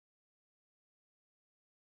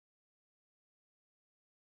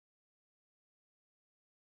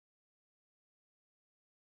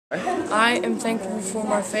I am thankful for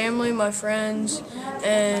my family, my friends,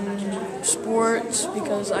 and sports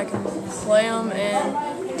because I can play them,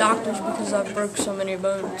 and doctors because I've broke so many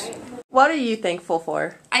bones. What are you thankful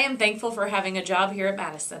for? I am thankful for having a job here at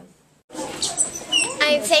Madison.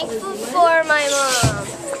 I'm thankful for my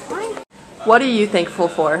mom. What are you thankful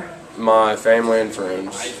for? My family and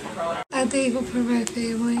friends. I'm thankful for my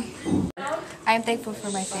family. I am thankful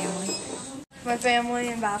for my family. My family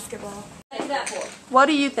and basketball. What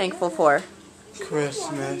are you thankful for?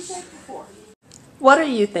 Christmas. What are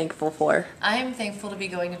you thankful for? I am thankful to be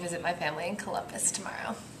going to visit my family in Columbus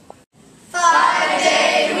tomorrow.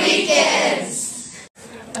 5-day weekends.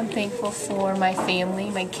 I'm thankful for my family,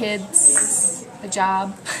 my kids, a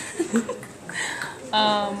job,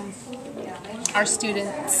 our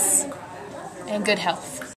students, and good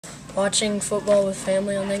health. Watching football with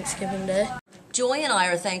family on Thanksgiving Day. Joy and I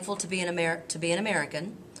are thankful to be an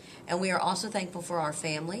American, and we are also thankful for our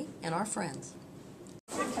family and our friends.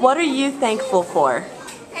 What are you thankful for?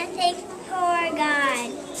 I'm thankful for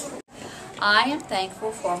God. I am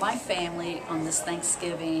thankful for my family on this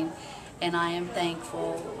Thanksgiving, and I am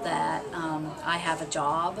thankful that I have a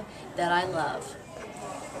job that I love.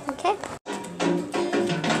 Okay.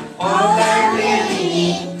 All I really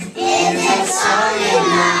need is a song in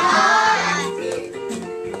my heart,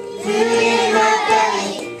 food in my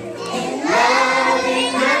belly, and love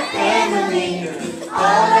in my family.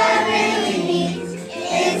 All I really need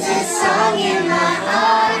is a song in my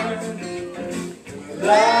heart,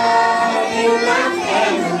 love in my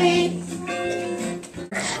family.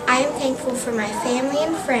 I am thankful for my family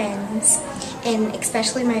and friends, and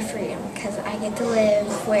especially my freedom, because I get to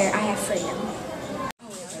live where I have freedom.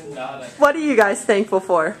 What are you guys thankful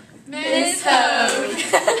for? Miss Huff.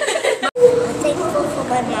 I'm thankful for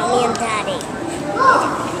my mommy and daddy.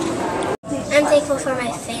 I'm thankful for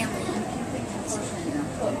my family.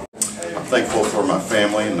 I'm thankful for my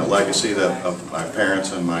family and the legacy that of my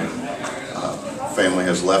parents and my family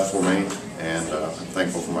has left for me, and I'm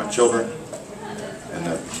thankful for my children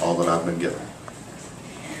and all that I've been given.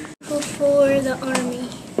 Thankful for the Army.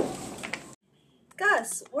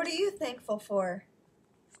 Gus, what are you thankful for?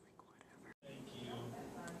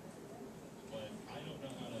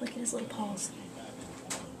 Look at his little paws.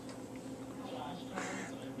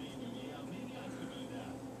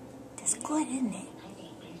 That's good, isn't it?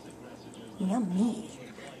 Yummy.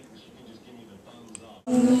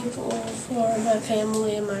 I'm thankful for my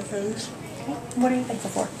family and my friends. What are you thankful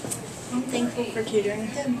for? I'm thankful for tutoring.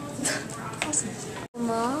 Awesome.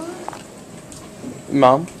 Mom.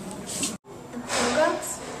 Mom,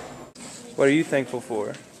 Gus. what are you thankful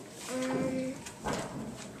for?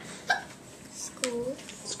 School.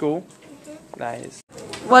 School? Nice.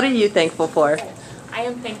 What are you thankful for? I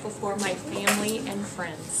am thankful for my family and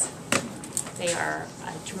friends. They are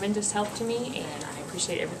a tremendous help to me, and I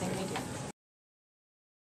appreciate everything they do.